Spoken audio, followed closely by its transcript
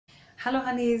Hello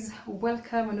honeys,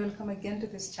 welcome and welcome again to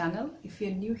this channel. If you're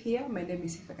new here, my name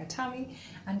is Katami,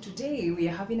 and today we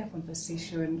are having a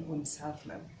conversation on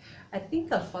self-love. I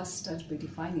think I'll first start by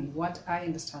defining what I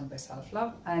understand by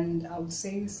self-love, and I would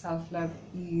say self-love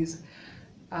is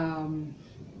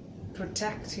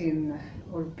protecting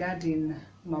or guarding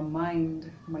my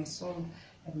mind, my soul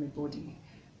and my body.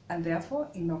 And therefore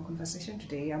in our conversation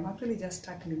today, I'm actually just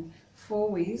tackling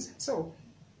 4 ways. So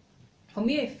for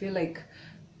me, I feel like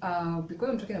because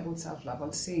I'm talking about self-love,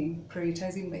 I'll say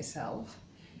prioritizing myself,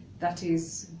 that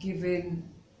is giving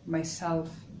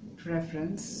myself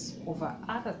preference over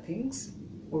other things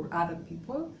or other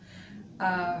people,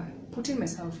 putting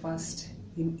myself first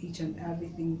in each and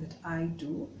everything that I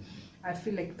do. I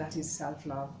feel like that is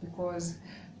self-love, because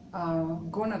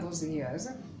gone are those years,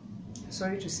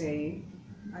 sorry to say,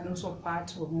 and also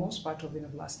most part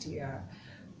of last year,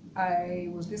 I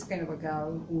was this kind of a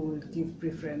girl who would give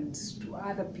preference to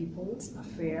other people's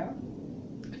affair,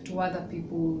 to other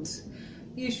people's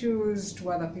issues,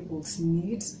 to other people's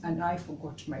needs, and I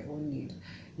forgot my own need,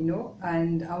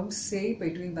 and I would say by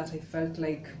doing that I felt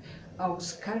like I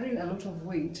was carrying a lot of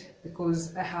weight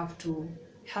because I have to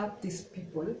help these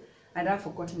people and I've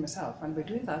forgotten myself. And by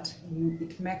doing that,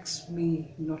 it makes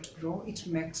me not grow, it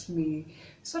makes me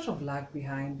sort of lag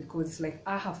behind, because it's like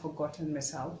I have forgotten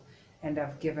myself and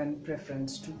I've given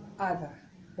preference to other,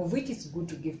 of which it's good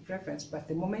to give preference, but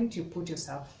the moment you put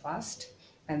yourself first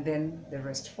and then the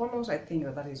rest follows, I think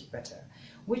that is better.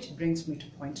 Which brings me to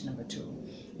point number 2,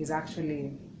 is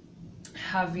actually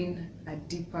having a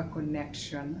deeper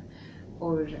connection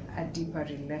or a deeper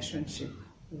relationship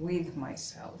with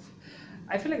myself.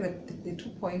 I feel like that the 2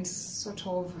 points sort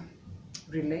of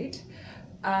relate.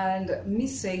 And me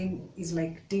saying is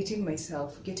like dating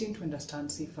myself, getting to understand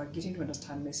Sifa, getting to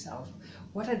understand myself.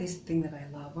 What are these things that I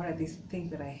love? What are these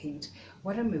things that I hate?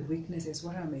 What are my weaknesses?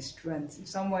 What are my strengths? If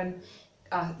someone,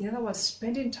 in other words,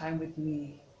 spending time with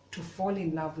me to fall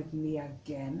in love with me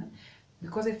again,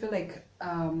 because I feel like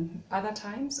other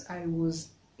times I was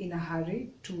in a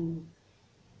hurry to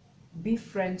be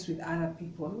friends with other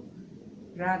people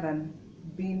rather than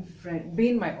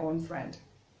being my own friend.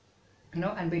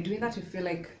 And by doing that, I feel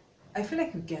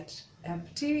like you get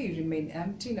empty, you remain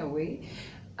empty in a way,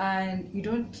 and you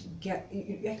don't get,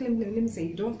 actually, let me say,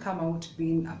 you don't come out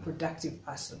being a productive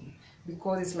person,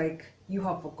 because it's like you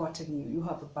have forgotten you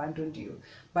have abandoned you.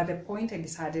 But the point I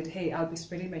decided, hey, I'll be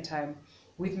spending my time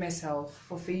with myself,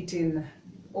 forfeiting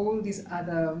all these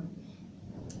other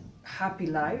happy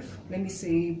life, let me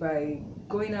say, by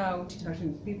going out,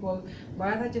 interacting with people, but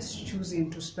rather just choosing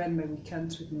to spend my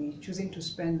weekends with me, choosing to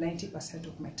spend 90%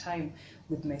 of my time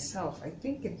with myself. I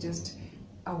think it just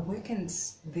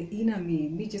awakens the inner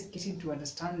me just getting to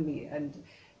understand me and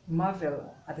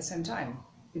marvel at the same time,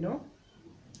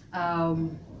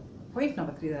 Point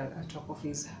number 3 that I talk of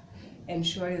is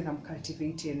ensuring that I'm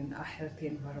cultivating a healthy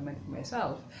environment for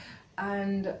myself.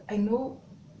 And I know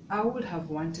I would have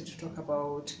wanted to talk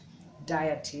about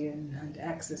dieting and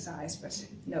exercise, but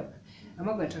no, I'm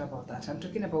not going to talk about that. I'm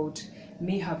talking about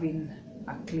me having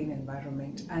a clean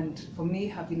environment, and for me,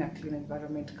 having a clean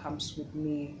environment comes with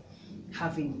me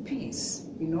having peace,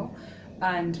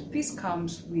 and peace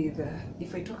comes with,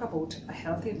 if I talk about a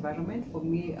healthy environment, for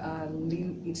me,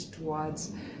 lean it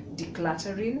towards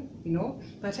decluttering.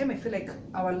 By the time I feel like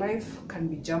our life can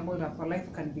be jumbled up, our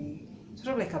life can be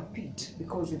sort of like a pit,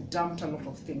 because we've dumped a lot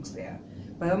of things there.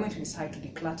 By the moment we decide to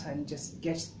declutter and just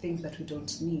get things that we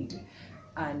don't need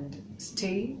and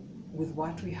stay with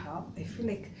what we have, I feel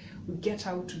like we get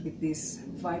out to be these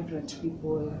vibrant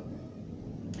people,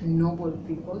 noble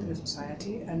people in the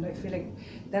society. And I feel like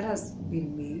that has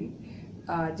been me,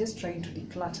 just trying to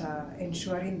declutter,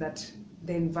 ensuring that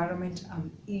the environment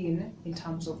I'm in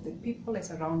terms of the people I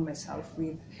surround myself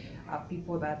with, are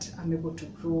people that I'm able to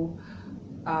grow,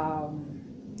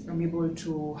 I'm able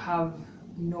to have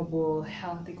noble,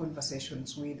 healthy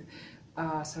conversations with,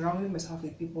 surrounding myself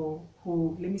with people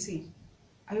who, let me say,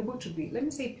 are able to be,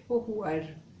 people who are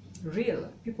real,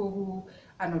 people who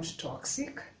are not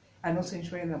toxic, and also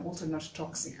ensuring that I'm also not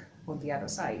toxic on the other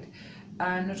side.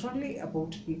 And not only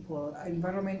about people,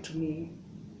 environment to me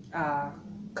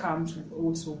comes with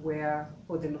also where,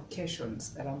 or the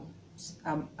locations that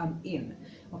I'm in,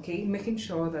 okay, making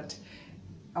sure that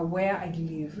where I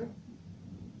live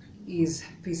is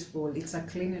peaceful, it's a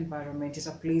clean environment, it's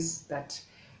a place that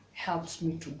helps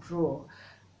me to grow.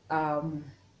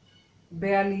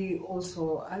 Barely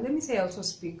also, let me say, I also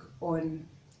speak on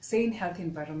saying healthy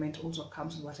environment also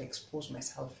comes with what I expose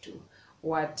myself to,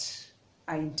 what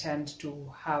I intend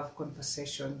to have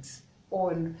conversations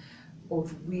on or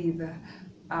with,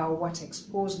 what I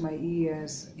expose my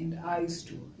ears and eyes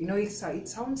to. You know, it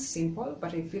sounds simple,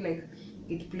 but I feel like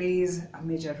it plays a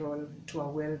major role to our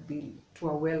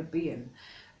well-being.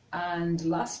 And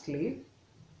lastly,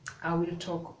 I will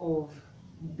talk of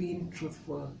being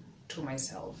truthful to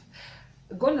myself.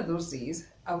 Gone are those days.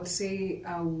 I would say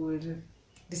I would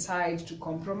decide to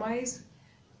compromise,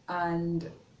 and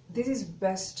this is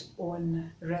based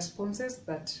on responses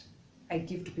that I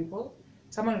give to people.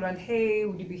 Someone will run, hey,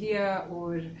 would you be here?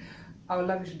 Or I would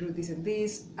love you to do this and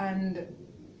this. And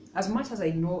as much as I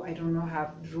know I don't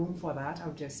have room for that,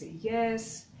 I'll just say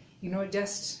yes, you know,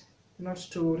 just not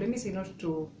to, let me say, not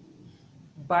to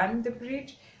burn the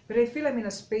bridge, but I feel I'm in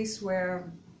a space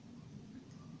where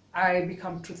I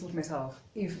become truthful with myself.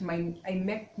 If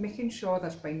making sure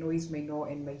that my no is my no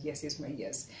and my yes is my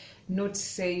yes, not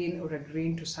saying or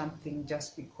agreeing to something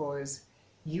just because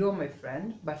you're my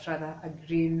friend, but rather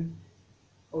agreeing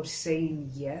or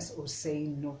saying yes or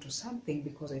saying no to something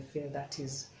because I feel that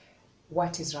is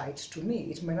what is right to me.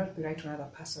 It might not be right to another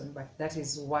person, but that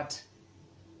is what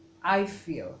I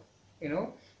feel, you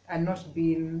know, and not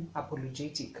being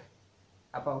apologetic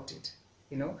about it,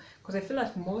 you know, because I feel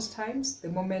that most times the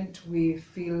moment we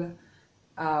feel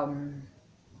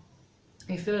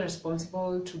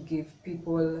responsible to give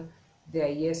people their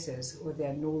yeses or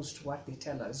their no's to what they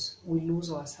tell us, we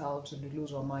lose ourselves and we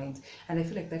lose our minds. And I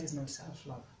feel like that is not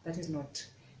self-love. That is not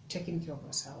taking care of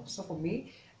ourselves. So for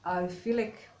me, I feel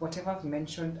like whatever I've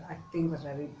mentioned, I think that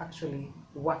are actually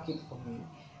working for me.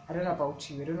 I don't know about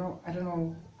you. I don't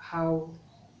know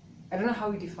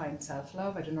how you define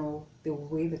self-love. I don't know the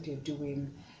way that you're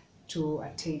doing to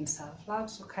attain self-love.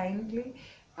 So kindly,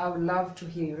 I would love to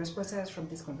hear your responses from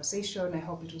this conversation. I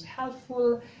hope it was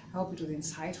helpful. I hope it was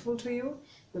insightful to you.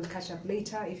 We'll catch up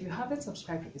later. If you haven't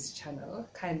subscribed to this channel,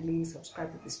 kindly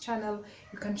subscribe to this channel.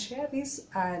 You can share this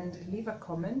and leave a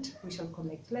comment. We shall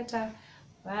connect later.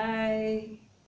 Bye.